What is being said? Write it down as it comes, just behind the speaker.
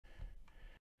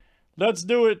Let's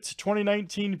do it.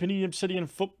 2019 Panini Obsidian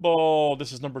Football.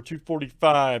 This is number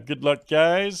 245. Good luck,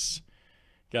 guys.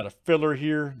 Got a filler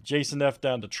here. Jason F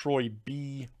down to Troy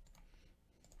B.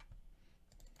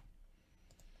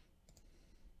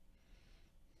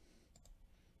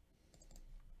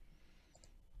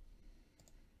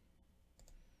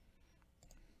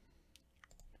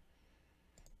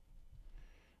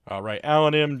 All right,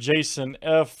 Alan M, Jason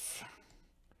F,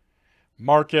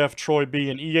 Mark F, Troy B,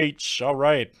 and EH. All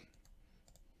right.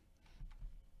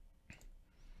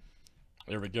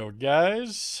 There we go,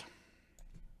 guys.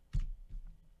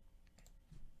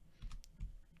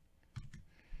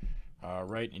 All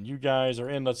right, and you guys are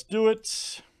in. Let's do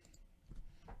it.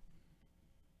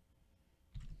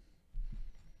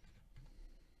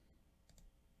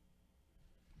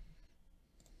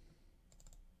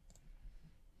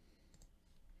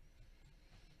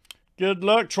 Good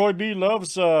luck. Troy B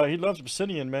loves he loves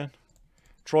Obsidian, man.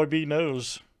 Troy B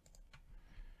knows.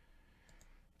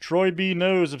 Troy B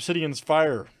knows Obsidian's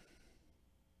fire.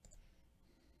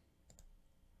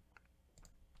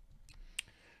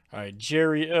 All right,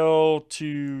 Jerry L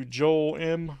to Joel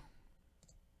M.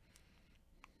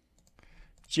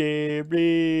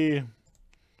 Jerry.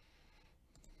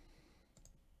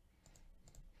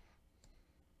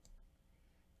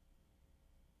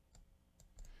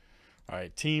 All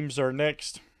right, teams are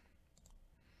next.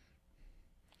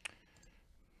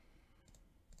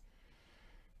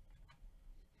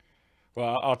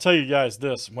 Well, I'll tell you guys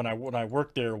this: when I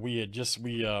worked there, when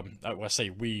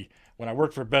I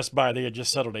worked for Best Buy, they had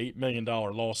just settled an $8 million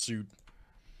lawsuit.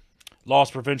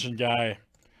 Loss prevention guy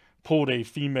pulled a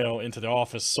female into the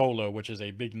office solo, which is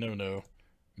a big no-no,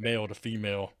 male to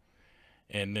female,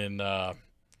 and then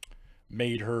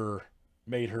made her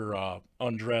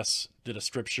undress, did a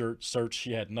strip shirt search.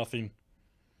 She had nothing.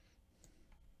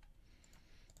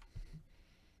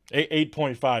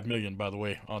 8.5 million, by the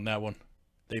way, on that one.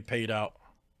 They paid out.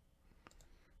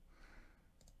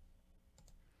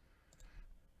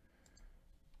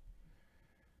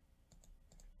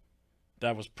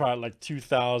 That was probably like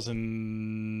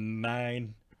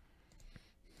 2009.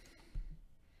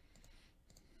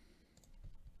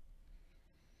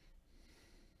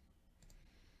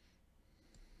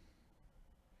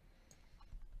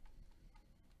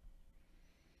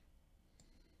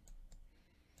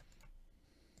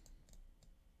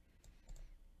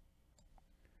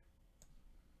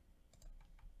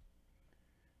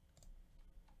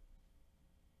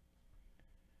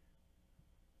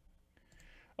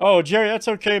 Oh, Jerry, that's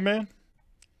okay, man.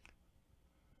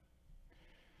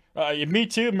 Me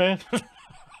too, man.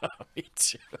 Me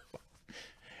too.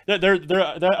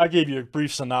 I gave you a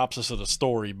brief synopsis of the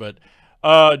story, but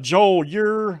Joel,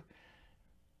 you're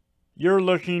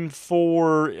looking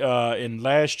for in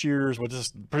last year's, well, this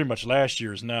is pretty much last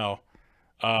year's now.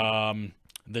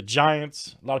 The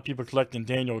Giants. A lot of people collecting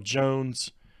Daniel Jones.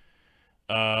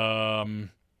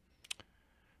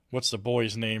 What's the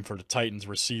boy's name for the Titans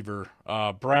receiver?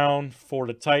 Brown for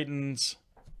the Titans.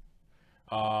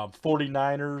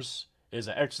 49ers is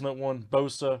an excellent one.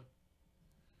 Bosa.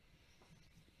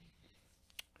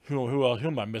 Who else? Who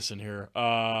am I missing here?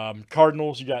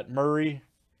 Cardinals, you got Murray.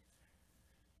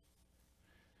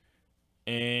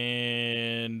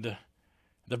 And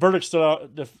the verdict's still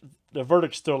out. The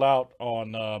verdict's still out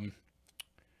on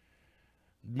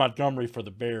Montgomery for the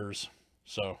Bears.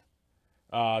 So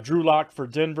Drew Lock for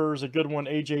Denver is a good one.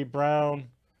 A.J.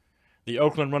 Brown, the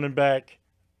Oakland running back.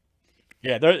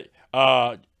 Yeah,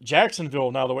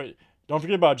 Jacksonville now. Don't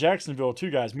forget about Jacksonville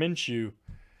too, guys. Minshew,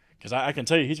 because I can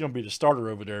tell you he's going to be the starter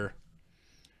over there.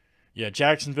 Yeah,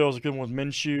 Jacksonville is a good one with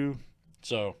Minshew.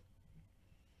 So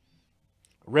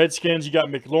Redskins, you got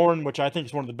McLaurin, which I think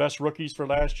is one of the best rookies for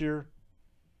last year.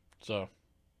 So.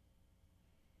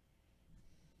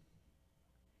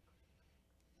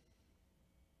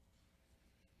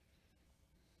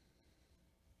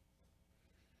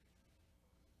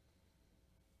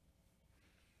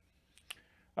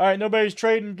 All right, nobody's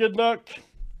trading. Good luck.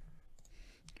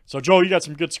 So, Joel, you got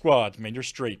some good squads, man. You're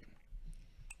straight.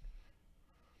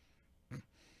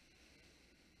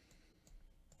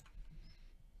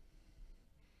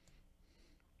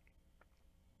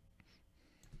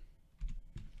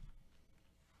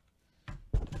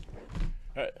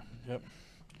 Yep.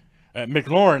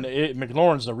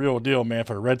 McLaurin's the real deal, man,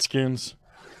 for the Redskins.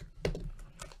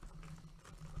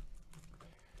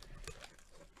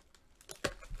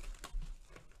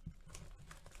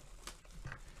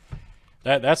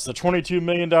 That's the $22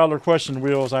 million question,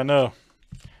 Wheels, I know.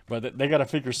 But they got to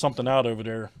figure something out over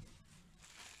there.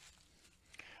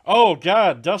 Oh,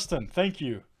 God, Dustin, thank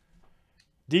you.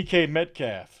 DK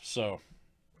Metcalf, so.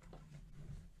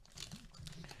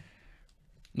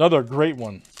 Another great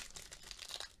one.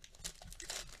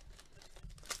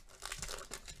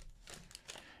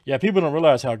 Yeah, people don't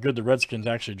realize how good the Redskins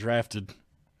actually drafted.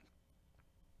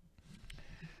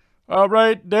 All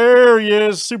right, there he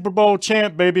is. Super Bowl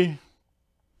champ, baby.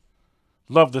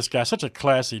 Love this guy. Such a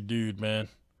classy dude, man.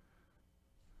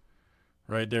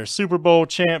 Right there. Super Bowl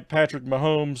champ, Patrick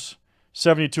Mahomes.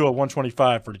 72 of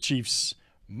 125 for the Chiefs.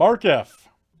 Mark F.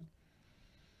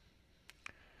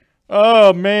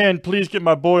 Oh, man. Please get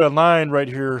my boy a line right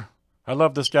here. I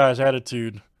love this guy's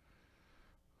attitude.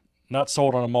 Not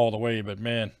sold on him all the way, but,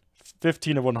 man.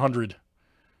 15 of 100.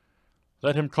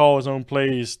 Let him call his own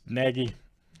plays, Nagy.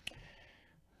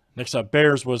 Next up,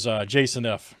 Bears was Jason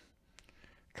F.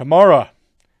 Kamara.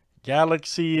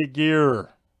 Galaxy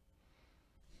Gear.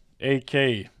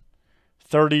 AK.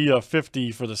 30 of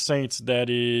 50 for the Saints. That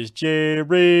is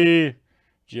Jerry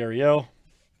L.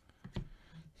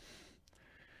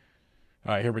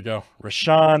 All right, here we go.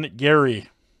 Rashawn Gary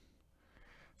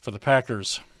for the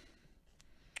Packers.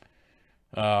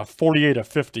 48 of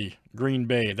 50. Green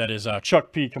Bay. That is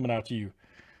Chuck P coming out to you.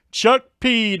 Chuck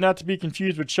P, not to be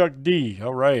confused with Chuck D.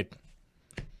 All right.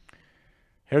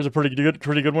 Here's a pretty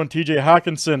good one. TJ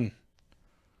Hawkinson.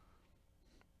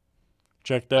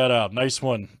 Check that out. Nice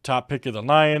one. Top pick of the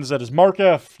Lions. That is Mark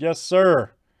F. Yes,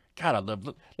 sir. God, I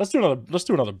love. Let's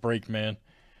do another break, man.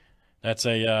 That's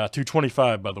a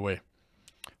 225, by the way.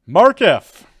 Mark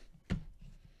F.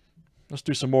 Let's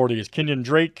do some more of these. Kenyon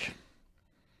Drake.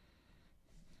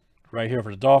 Right here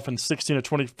for the Dolphins. 16 of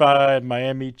 25.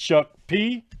 Miami Chuck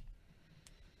P.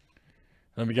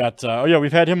 Then we got, oh yeah,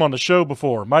 we've had him on the show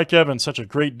before. Mike Evans, such a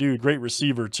great dude, great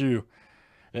receiver too.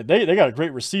 They got a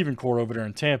great receiving core over there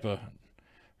in Tampa.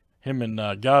 Him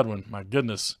and Godwin, my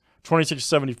goodness.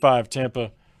 26-75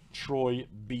 Tampa, Troy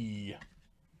B.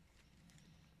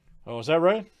 Oh, is that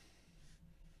right?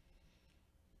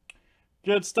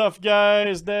 Good stuff,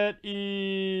 guys. That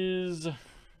is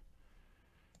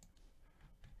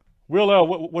Will L.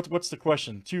 What's the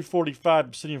question? 245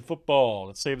 Obsidian football.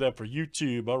 Let's save that for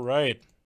YouTube. All right.